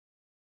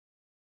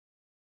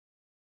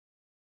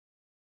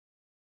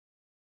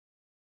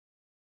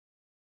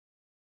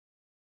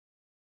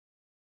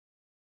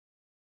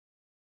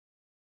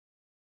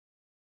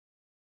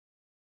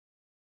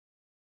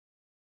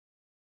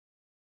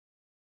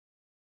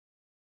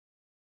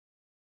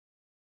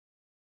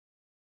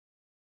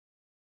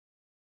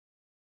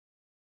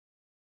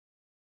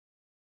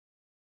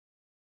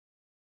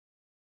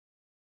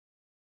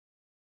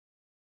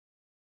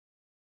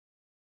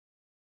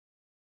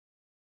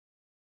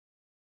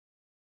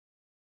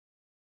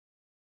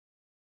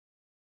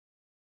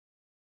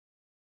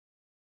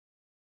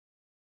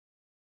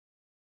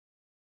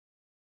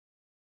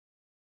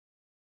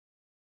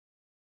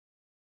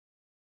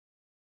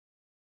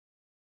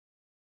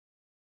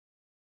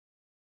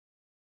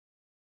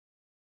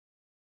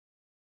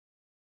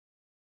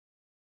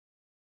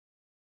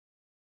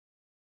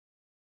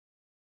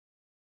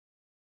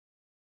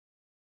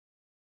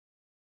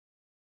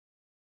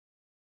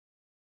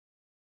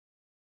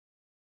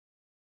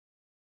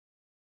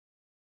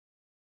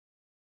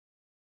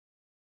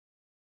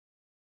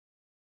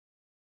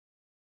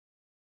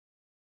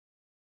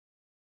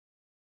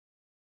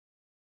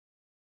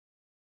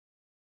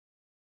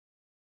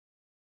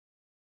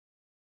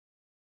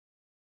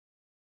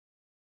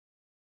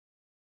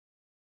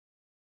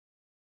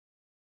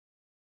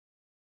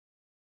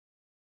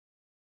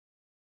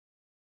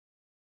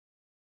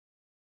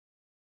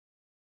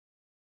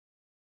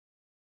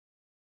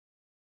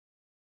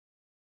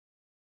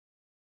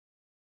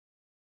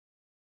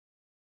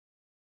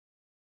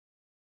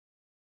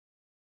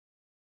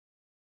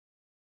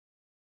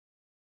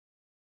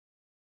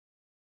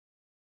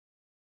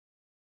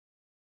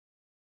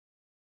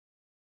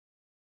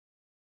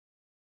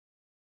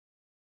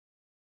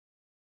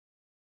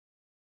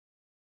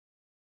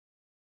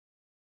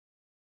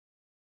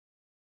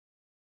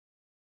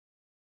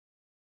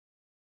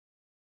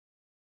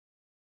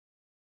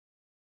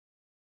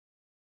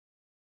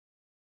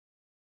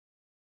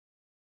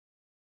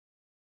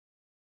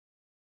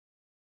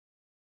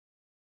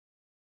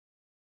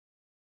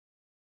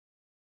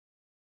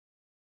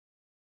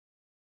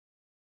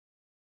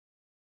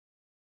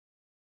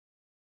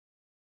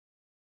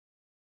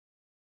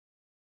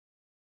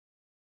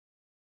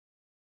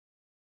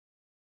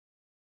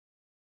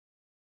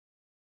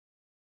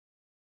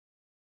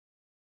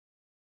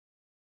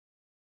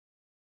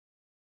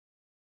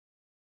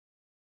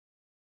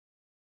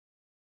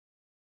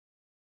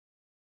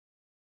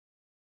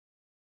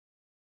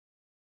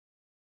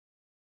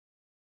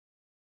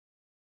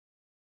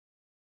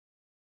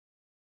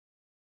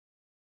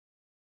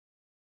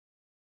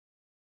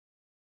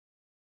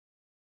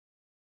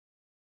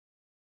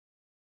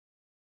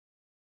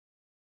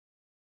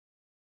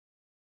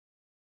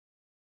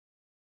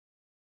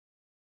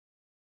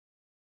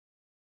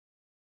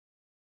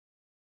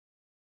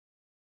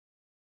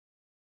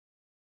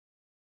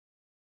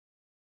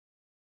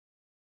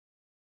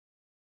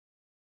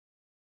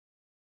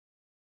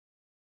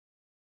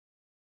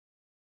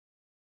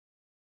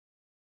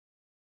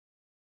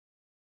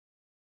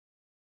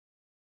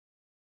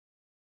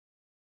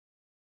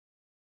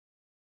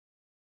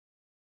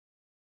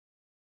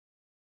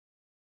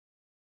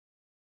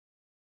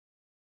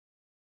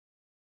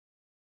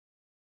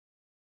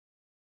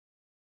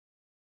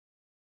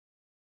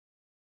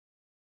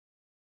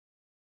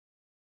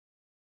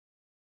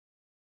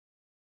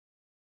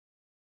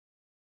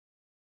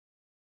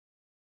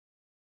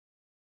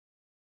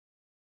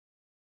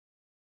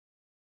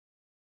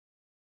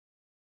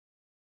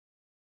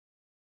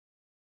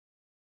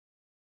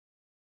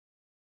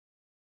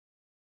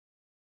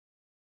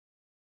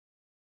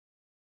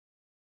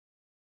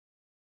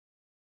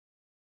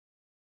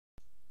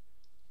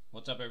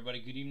What's up, everybody?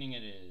 Good evening.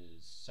 It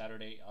is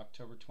Saturday,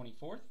 October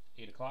 24th,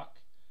 8 o'clock.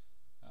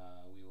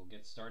 We will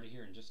get started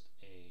here in just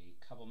a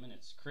couple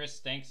minutes. Chris,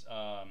 thanks.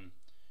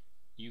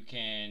 You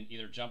can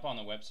either jump on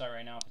the website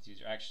right now if it's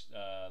easier. Actually,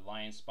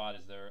 Lion Spot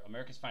is there.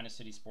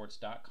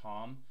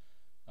 AmericasFinestCitySports.com.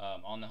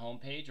 On the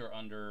homepage or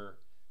under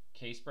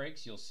case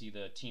breaks, you'll see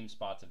the team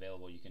spots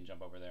available. You can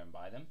jump over there and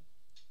buy them.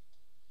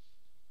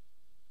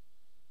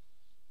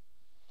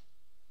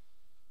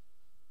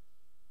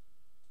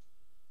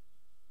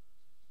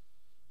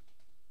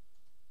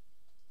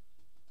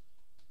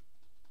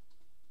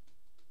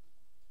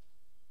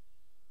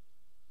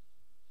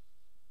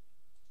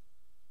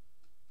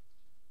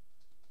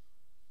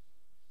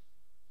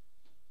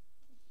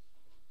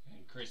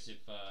 And Chris, if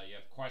you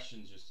have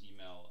questions, just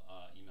email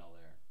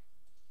there.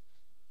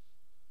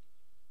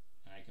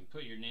 And I can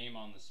put your name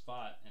on the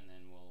spot, and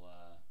then we'll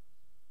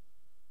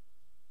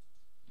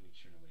make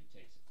sure nobody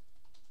takes it.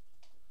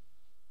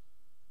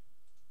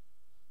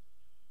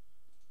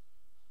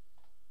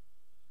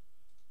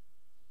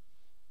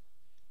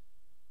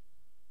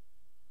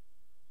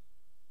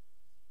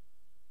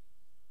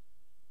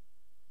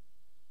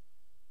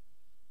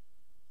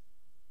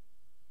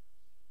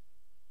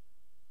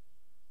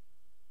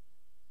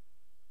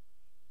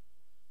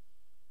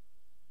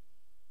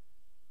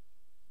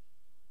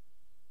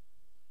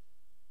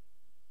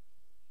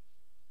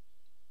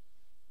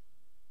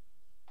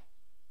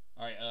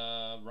 All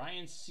right,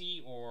 Ryan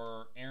C.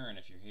 or Aaron,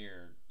 if you're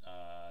here,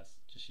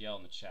 just yell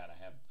in the chat.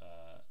 I have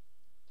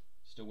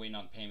still waiting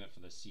on payment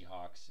for the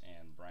Seahawks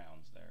and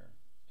Browns there.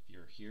 If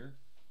you're here.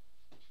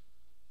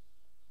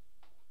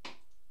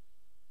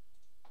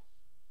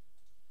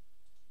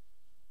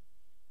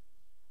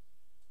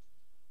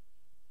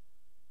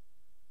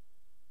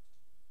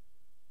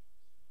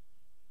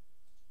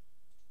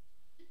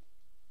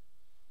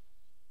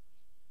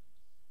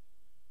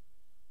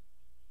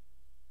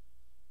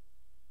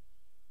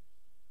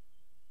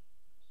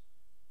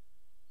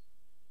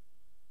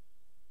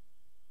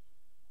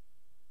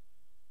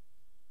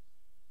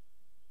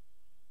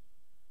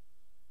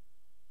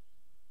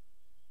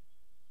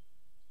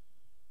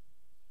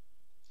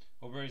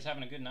 Hope everybody's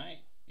having a good night.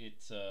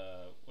 It's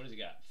what does he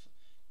got?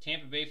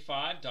 Tampa Bay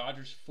 5,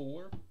 Dodgers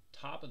 4,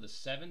 top of the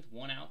 7th,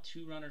 1 out,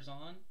 2 runners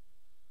on.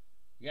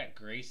 We got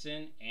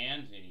Grayson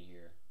and Vinny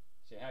here.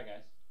 Say hi,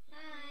 guys.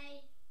 Hi.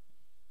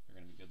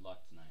 They're gonna be good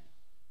luck tonight.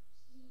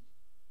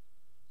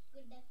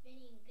 Good luck,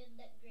 Vinny. Good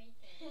luck,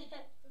 Grayson.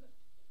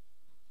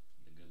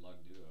 The good luck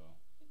duo.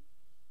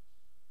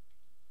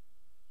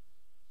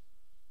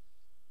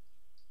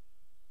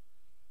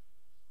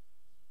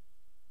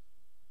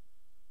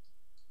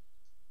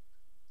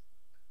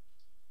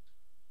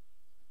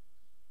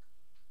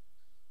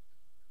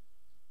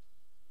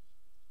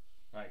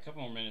 All right, a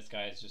couple more minutes,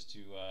 guys, just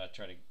to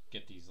try to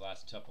get these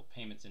last couple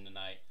payments in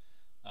tonight.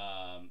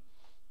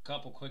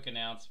 Couple quick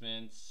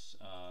announcements.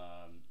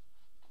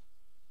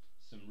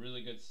 Some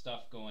really good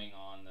stuff going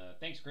on.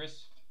 Thanks,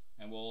 Chris.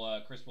 And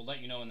Chris, we'll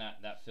let you know when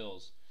that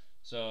fills.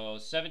 So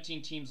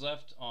 17 teams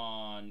left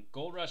on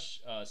Gold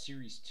Rush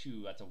Series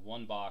 2. That's a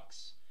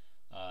one-box.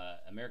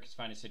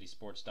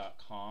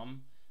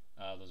 AmericasFinestCitySports.com.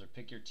 Those are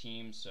pick your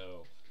teams.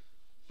 So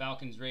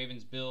Falcons,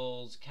 Ravens,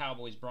 Bills,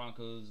 Cowboys,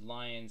 Broncos,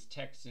 Lions,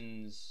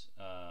 Texans.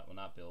 Well,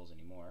 not Bills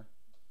anymore.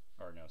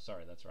 Or no,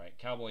 sorry, that's right.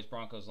 Cowboys,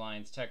 Broncos,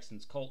 Lions,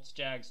 Texans, Colts,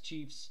 Jags,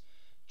 Chiefs,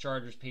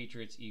 Chargers,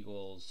 Patriots,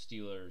 Eagles,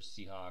 Steelers,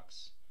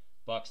 Seahawks,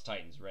 Bucks,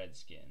 Titans,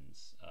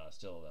 Redskins.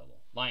 Still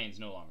available. Lions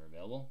no longer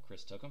available.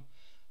 Chris took them.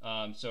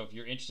 So if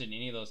you're interested in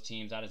any of those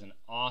teams, that is an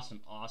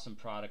awesome, awesome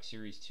product.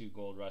 Series 2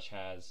 Gold Rush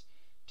has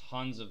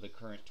tons of the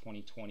current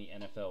 2020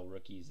 NFL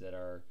rookies that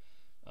are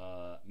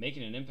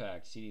making an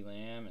impact. CeeDee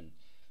Lamb and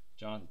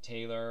Jonathan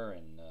Taylor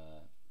and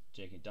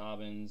J.K.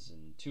 Dobbins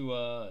and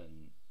Tua,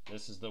 and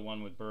this is the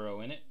one with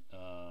Burrow in it.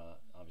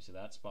 Obviously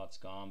that spot's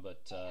gone,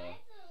 but Hey, I have a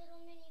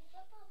little mini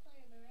football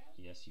player,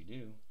 Burrow. yes, you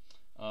do.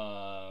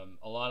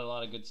 A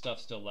lot of good stuff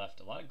still left.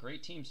 A lot of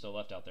great teams still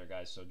left out there,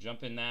 guys. So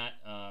jump in that,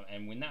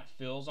 and when that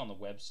fills on the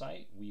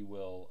website, we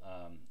will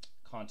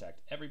contact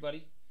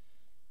everybody,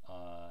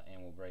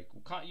 and we'll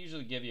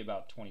usually give you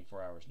about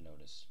 24 hours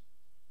notice,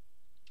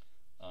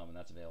 and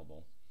that's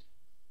available.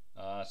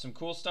 Some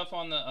cool stuff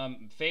on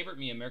the favorite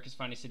me,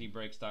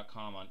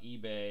 AmericasFinestCityBreaks.com on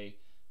eBay.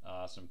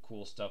 Some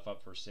cool stuff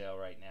up for sale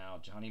right now.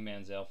 Johnny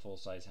Manziel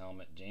full-size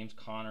helmet, James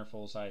Conner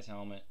full-size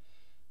helmet,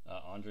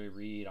 Andre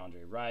Reed,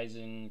 Andre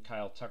Rison,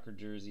 Kyle Tucker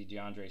jersey,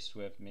 DeAndre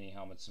Swift mini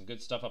helmets. Some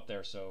good stuff up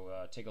there,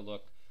 so take a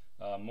look.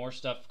 More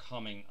stuff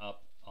coming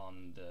up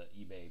on the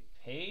eBay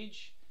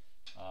page,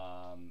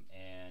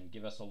 and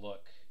give us a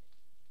look,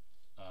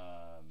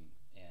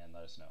 and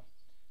let us know.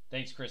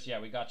 Thanks, Chris.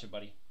 Yeah, we got you,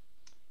 buddy.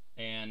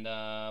 And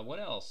what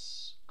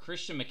else?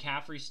 Christian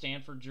McCaffrey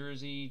Stanford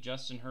jersey,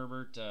 Justin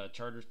Herbert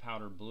Chargers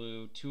powder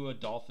blue, Tua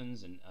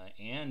Dolphins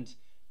and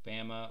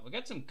Bama. We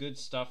got some good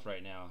stuff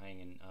right now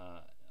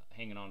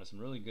hanging on to some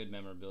really good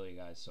memorabilia,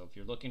 guys. So if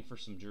you're looking for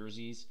some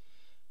jerseys,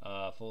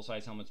 full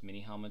size helmets,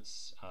 mini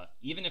helmets,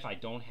 even if I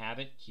don't have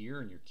it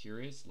here and you're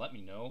curious, let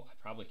me know. I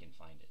probably can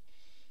find it.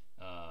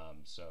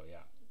 So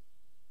yeah.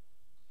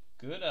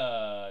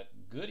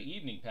 Good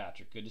evening,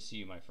 Patrick. Good to see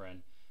you, my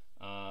friend.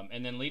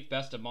 And then Leaf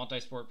Best of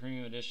Multisport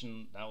Premium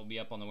Edition, that will be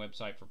up on the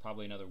website for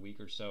probably another week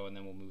or so, and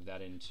then we'll move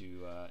that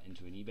into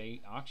an eBay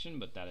auction.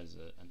 But that is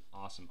an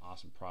awesome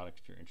product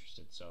if you're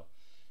interested. So,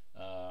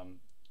 a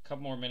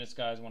couple more minutes,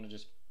 guys. I want to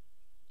just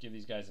give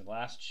these guys the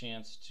last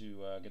chance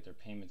to get their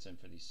payments in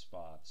for these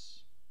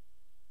spots.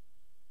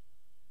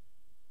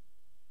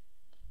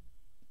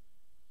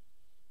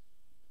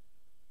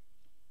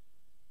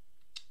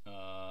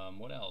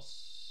 What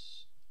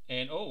else?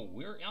 And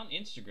we're on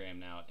Instagram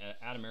now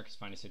at America's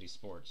Finest City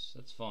Sports.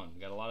 That's fun.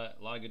 We got a lot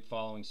of good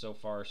following so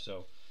far.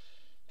 So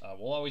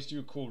we'll always do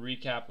a cool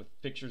recap with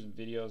pictures and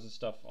videos and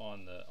stuff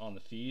on the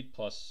feed.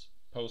 Plus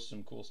post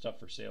some cool stuff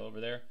for sale over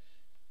there.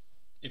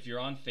 If you're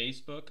on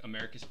Facebook,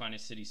 America's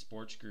Finest City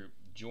Sports Group,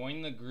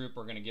 join the group.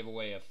 We're going to give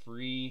away a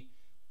free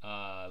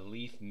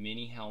Leaf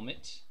mini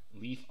helmet,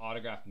 Leaf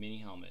autographed mini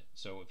helmet.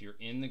 So if you're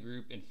in the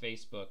group in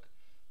Facebook,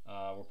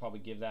 we'll probably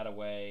give that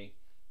away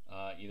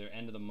either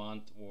end of the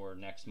month or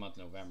next month,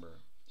 November.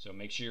 So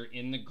make sure you're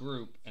in the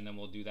group, and then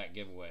we'll do that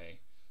giveaway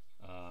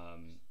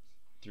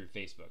through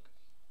Facebook.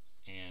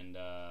 And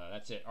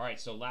that's it. All right,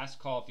 so last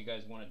call if you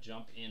guys want to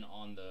jump in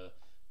on the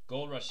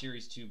Gold Rush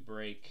Series 2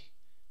 break.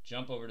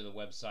 Jump over to the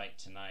website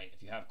tonight.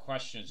 If you have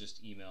questions,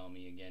 just email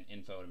me again,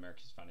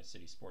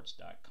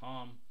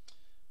 info@americasfinestcitysports.com,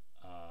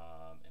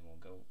 and we'll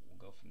go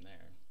from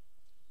there.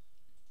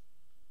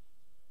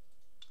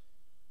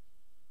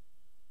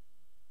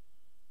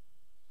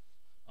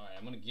 All right,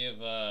 I'm gonna give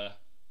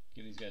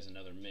these guys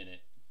another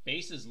minute.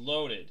 Bases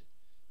loaded,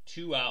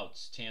 2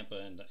 outs. Tampa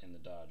and the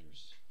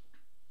Dodgers.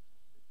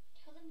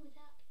 Tell them what's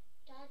up.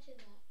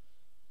 Dodgers up.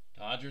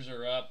 Dodgers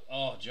are up.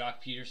 Oh,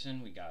 Jock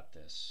Peterson, we got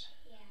this.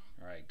 Yeah.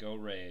 All right, go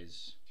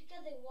Rays.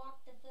 Because they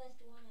walked the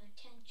first one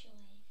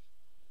intentionally.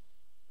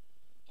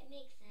 It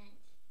makes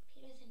sense.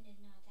 Peterson is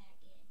not that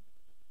good.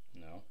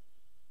 No.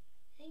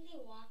 I think they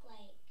walk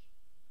like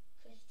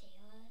Chris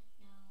Taylor.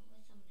 No,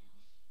 with someone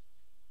else.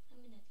 I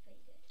mean, that's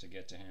pretty good. To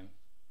get to him.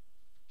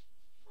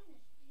 Found a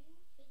snail.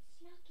 It's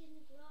snuck in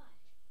the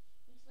garage.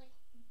 It's like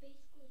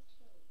basically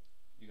killed.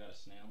 You got a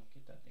snail?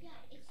 Get that thing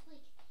out of here.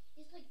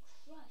 It's like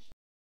crushed.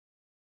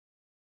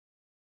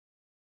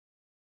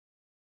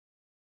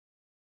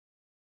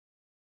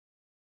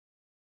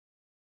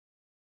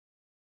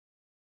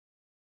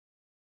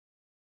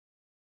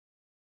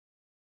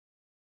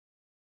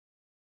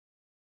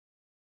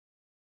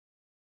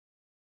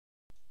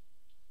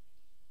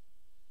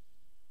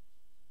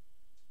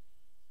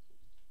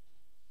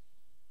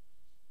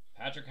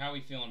 Patrick, how are we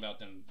feeling about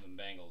them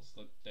Bengals?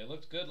 They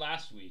looked good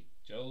last week.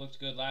 Joe looked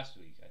good last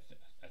week, I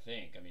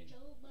think. I mean,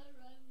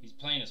 he's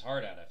playing his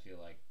heart out, I feel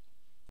like.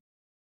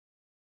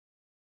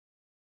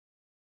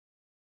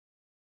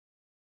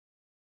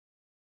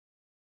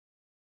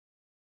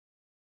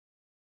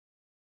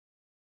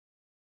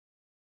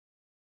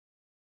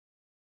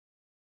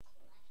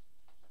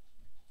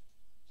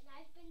 And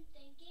I've been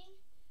thinking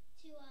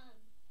to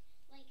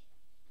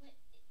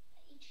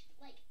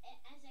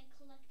as I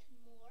collect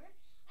more,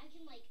 I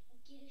can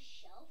get a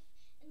shelf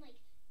and make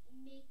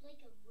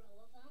a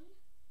row of them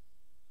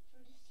for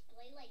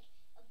display.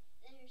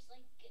 There's a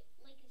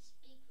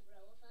big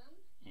row of them.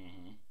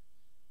 Mm-hmm.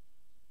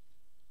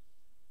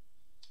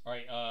 All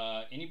right.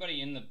 Anybody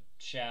in the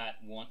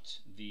chat want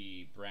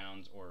the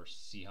Browns or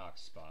Seahawks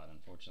spot?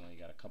 Unfortunately,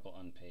 got a couple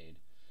unpaid.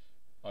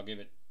 I'll give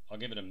it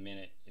a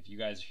minute. If you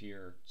guys are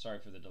here, sorry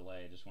for the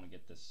delay. Just want to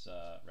get this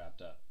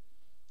wrapped up.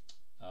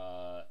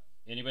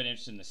 Anybody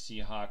interested in the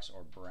Seahawks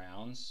or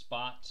Browns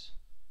spot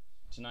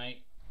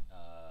tonight?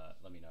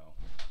 Let me know.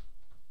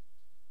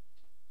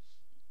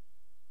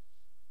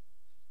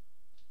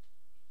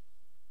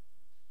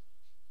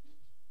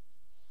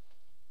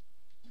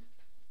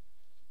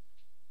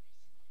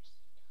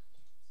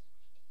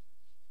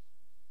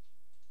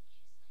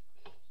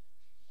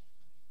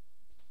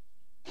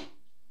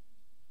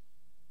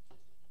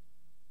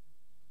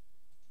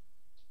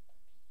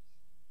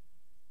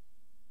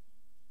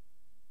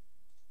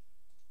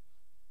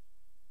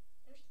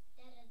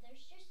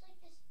 There's just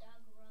this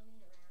dog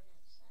roaming around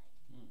outside.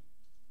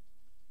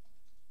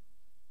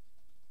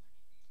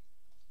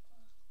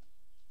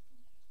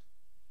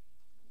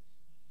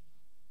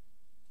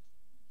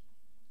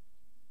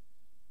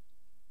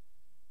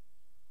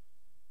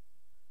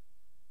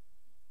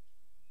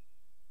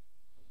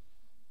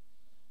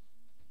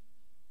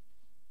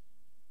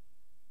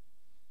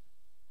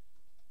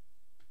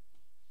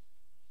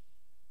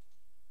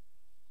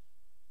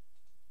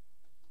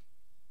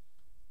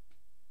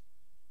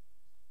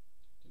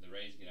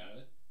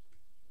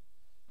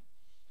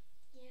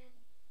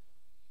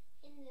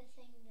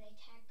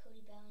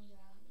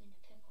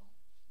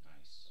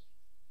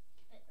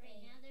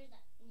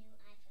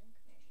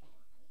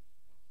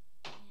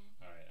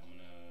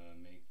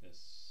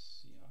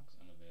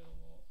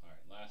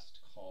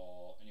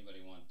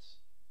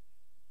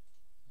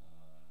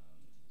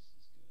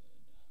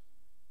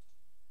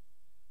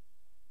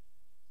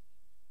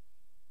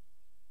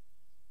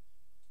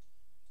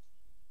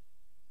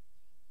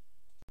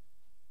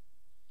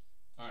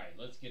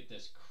 get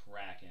this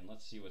cracking.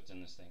 Let's see what's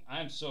in this thing.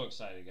 I'm so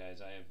excited,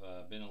 guys. I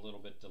have been a little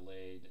bit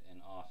delayed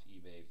and off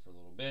eBay for a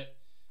little bit,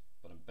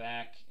 but I'm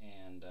back,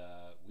 and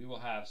we will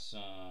have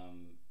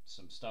some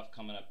stuff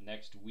coming up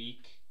next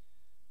week,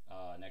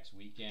 next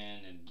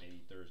weekend, and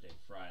maybe Thursday,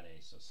 Friday.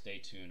 So stay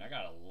tuned. I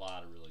got a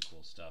lot of really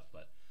cool stuff,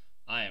 but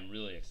I am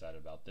really excited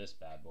about this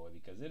bad boy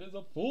because it is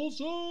a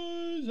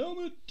full-size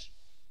helmet.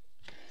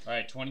 All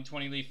right,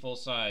 2020 Leaf full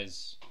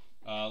size.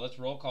 Let's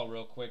roll call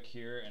real quick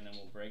here, and then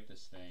we'll break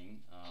this thing.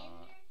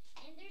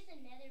 And there's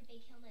another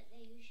big helmet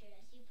that you showed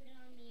us. You put it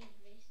on me and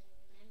Grayson,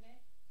 remember?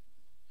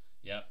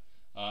 Yep.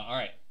 All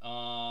right.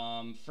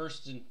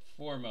 First and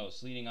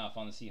foremost, leading off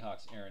on the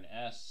Seahawks, Aaron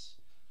S.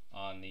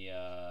 On the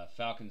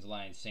Falcons,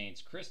 Lions,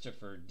 Saints,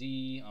 Christopher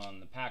D. On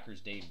the Packers,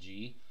 Dave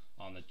G.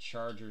 On the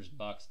Chargers,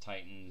 Bucks,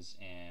 Titans,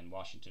 and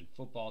Washington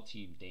Football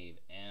Team, Dave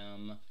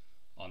M.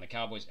 On the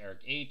Cowboys,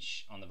 Eric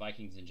H. On the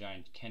Vikings and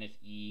Giants, Kenneth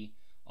E.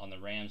 On the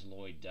Rams,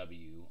 Lloyd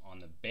W. On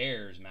the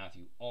Bears,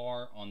 Matthew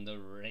R. On the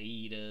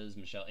Raiders,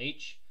 Michelle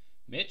H.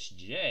 Mitch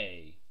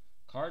J.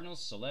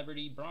 Cardinals,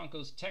 Celebrity,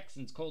 Broncos,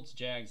 Texans, Colts,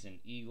 Jags, and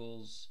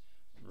Eagles.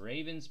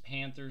 Ravens,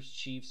 Panthers,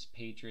 Chiefs,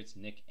 Patriots,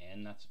 Nick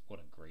N. That's what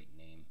a great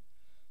name.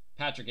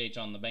 Patrick H.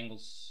 on the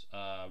Bengals.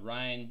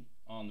 Ryan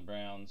on the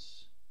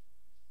Browns.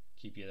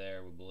 Keep you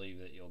there. We believe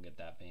that you'll get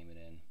that payment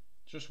in.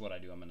 It's just what I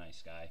do. I'm a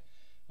nice guy.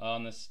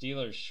 On the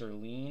Steelers,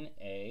 Charlene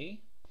A.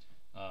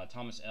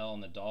 Thomas L.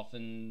 on the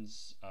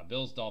Dolphins.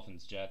 Bills,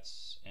 Dolphins,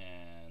 Jets.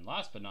 And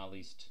last but not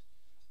least,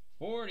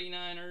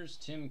 49ers,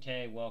 Tim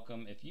K.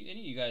 Welcome. If any of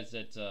you guys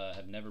that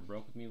have never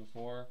broke with me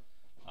before,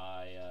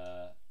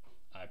 I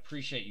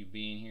appreciate you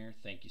being here.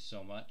 Thank you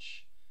so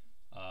much.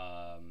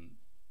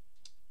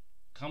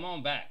 Come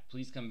on back.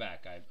 Please come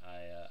back. I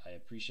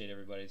appreciate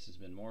everybody. This has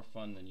been more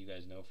fun than you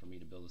guys know for me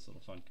to build this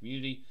little fun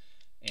community.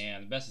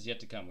 And the best is yet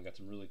to come. We got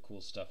some really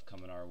cool stuff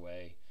coming our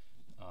way.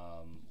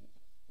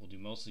 We'll do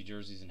mostly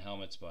jerseys and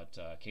helmets, but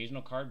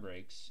occasional card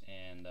breaks.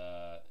 And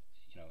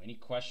any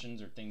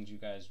questions or things you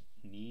guys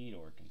need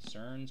or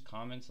concerns,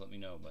 comments, let me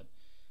know. But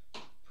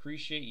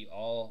appreciate you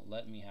all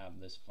letting me have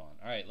this fun.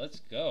 All right, let's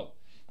go.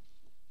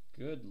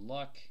 Good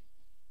luck,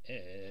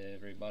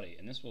 everybody.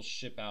 And this will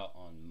ship out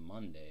on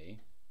Monday.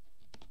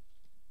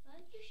 Why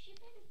did you ship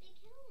out a big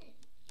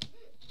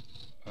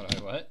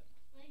helmet? What?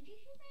 Why did you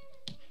ship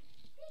out a big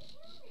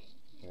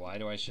helmet? Why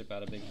do I ship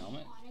out a big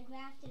helmet?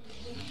 Autographed and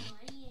big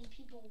money and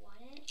people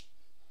want it.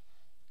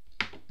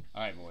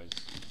 All right, boys.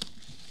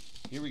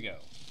 Here we go.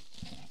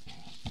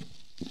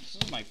 This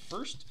is my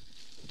first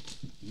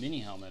mini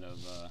helmet of,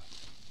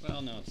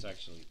 well, no, it's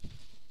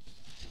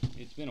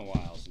been a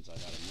while since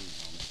I've had a mini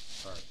helmet.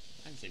 Or, I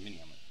didn't say mini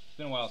helmet. It's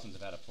been a while since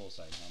I've had a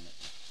full-size helmet.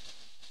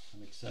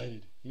 I'm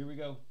excited. Here we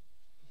go.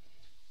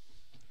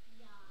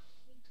 Yeah.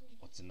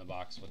 What's in the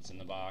box? What's in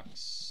the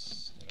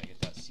box? Did I get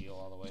that seal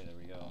all the way? There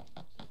we go.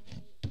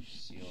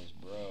 Seal is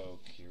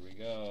broke. Here we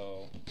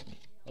go.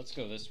 Let's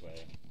go this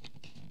way.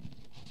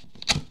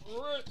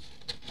 Alright.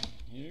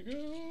 Here you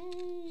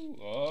go.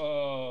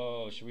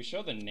 Oh, should we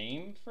show the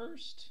name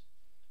first?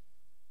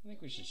 I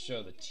think we should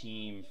show the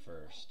team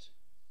first.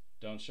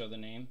 Don't show the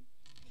name?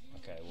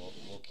 Okay,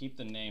 we'll keep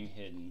the name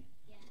hidden.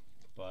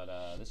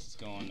 But this is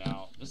going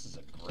out. This is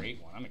a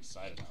great one. I'm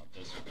excited about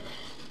this one.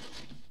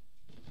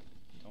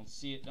 Don't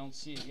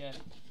see it yet.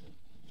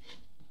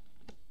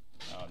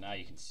 Oh, now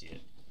you can see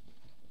it.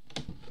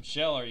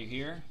 Michelle, are you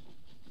here?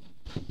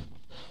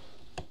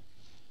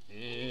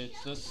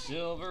 It's the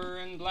silver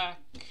and black.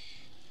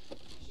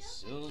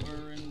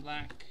 Silver and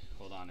black.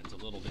 Hold on, it's a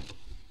little bit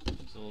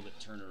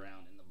turned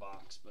around in the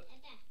box, but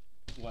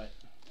what?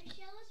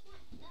 Michelle is the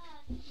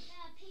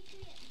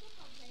Patriot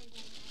football player.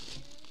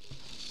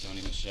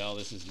 Sony Michelle.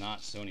 This is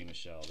not Sony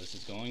Michelle. This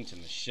is going to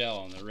Michelle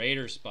on the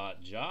Raider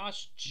spot.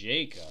 Josh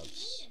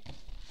Jacobs.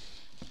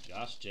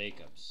 Josh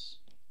Jacobs.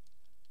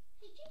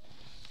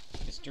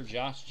 Mr.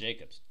 Josh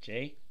Jacobs.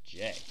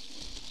 JJ.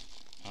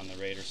 On the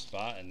Raider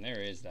spot. And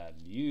there is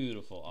that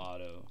beautiful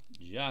auto.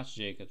 Josh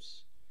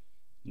Jacobs.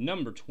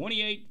 Number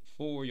 28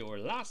 for your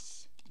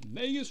Las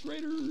Vegas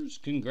Raiders.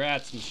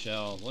 Congrats,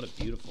 Michelle. What a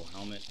beautiful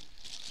helmet.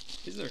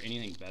 Is there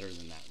anything better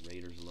than that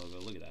Raiders logo?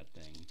 Look at that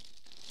thing.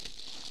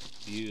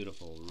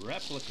 Beautiful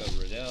replica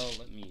Riddell.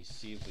 Let me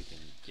see if we can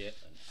get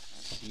a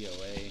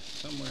COA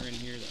somewhere in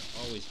here.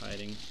 They're always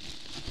hiding.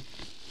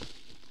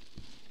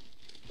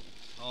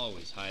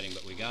 Always hiding,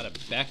 but we got a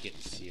Beckett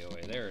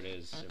COA. There it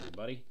is,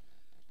 everybody.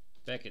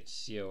 Beckett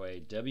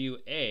COA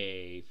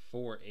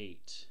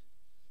WA48.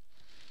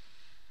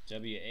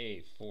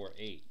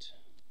 WA48.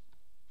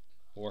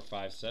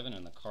 457,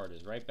 and the card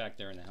is right back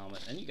there in the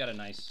helmet. And you got a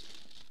nice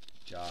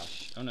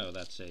Josh. Oh no,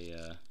 that's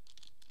a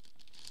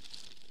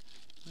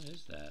what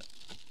is that?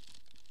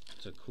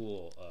 It's a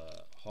cool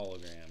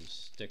hologram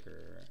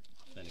sticker,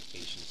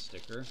 authentication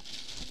sticker.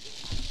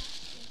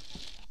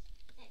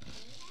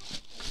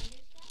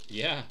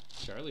 Yeah,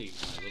 Charlie,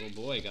 my little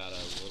boy, got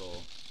a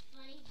little,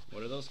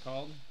 what are those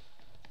called?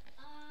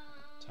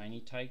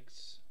 Tiny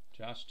Tykes?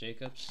 Josh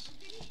Jacobs?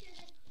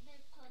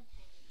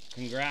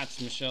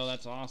 Congrats, Michelle,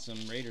 that's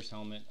awesome. Raiders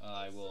helmet.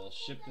 I will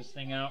ship this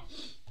thing out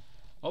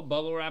I'll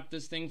bubble wrap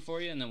this thing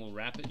for you, and then we'll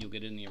wrap it. You'll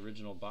get it in the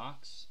original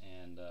box.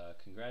 And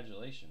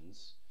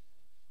congratulations,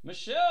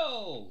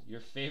 Michelle, your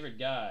favorite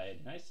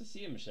guide. Nice to see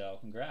you, Michelle.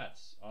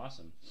 Congrats.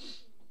 Awesome.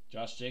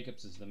 Josh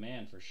Jacobs is the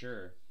man for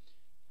sure.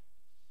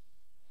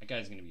 That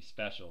guy's going to be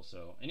special.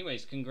 So,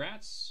 anyways,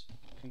 congrats.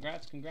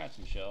 Congrats,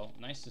 Michelle.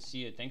 Nice to see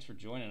you. Thanks for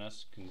joining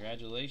us.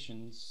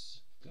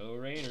 Congratulations. Go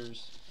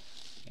Raiders.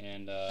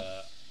 And,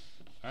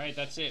 alright,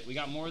 that's it. We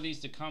got more of these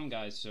to come,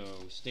 guys. So,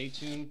 stay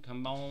tuned.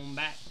 Come on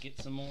back. Get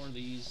some more of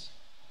these.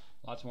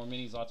 Lots more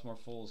minis, lots more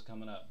fulls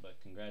coming up. But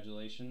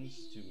congratulations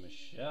to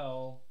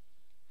Michelle.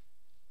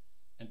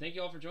 And thank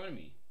you all for joining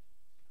me.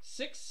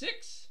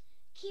 6-6.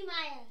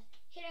 Kiemeier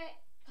hit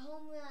a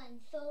home run,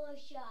 solo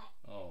shot.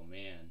 Oh,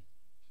 man.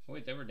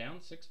 Wait, they were down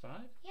 6-5?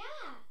 Yeah,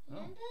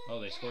 remember? Oh,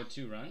 they scored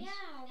 2 runs?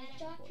 Yeah, with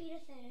Jock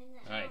Peterson in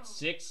the Alright,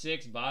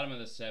 6-6, bottom of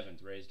the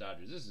 7th, Rays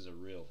Dodgers. This is a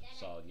real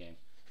solid game.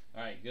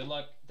 Alright, good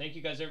luck. Thank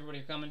you guys,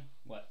 everybody, for coming.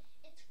 What?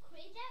 It's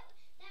crazy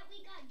that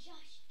we got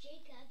Josh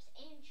Jacobs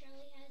and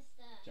Charlie has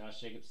the...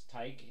 Josh Jacobs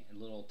Tyke,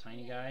 a little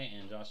tiny guy,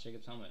 and Josh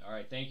Jacobs helmet.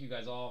 Alright, thank you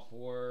guys all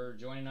for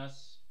joining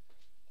us.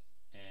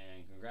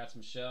 And congrats,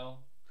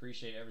 Michelle.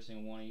 Appreciate every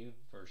single one of you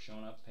for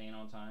showing up, paying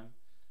on time,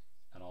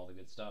 and all the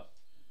good stuff.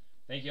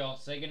 Thank you all.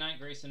 Say goodnight,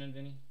 Grayson and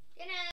Vinny. Good night.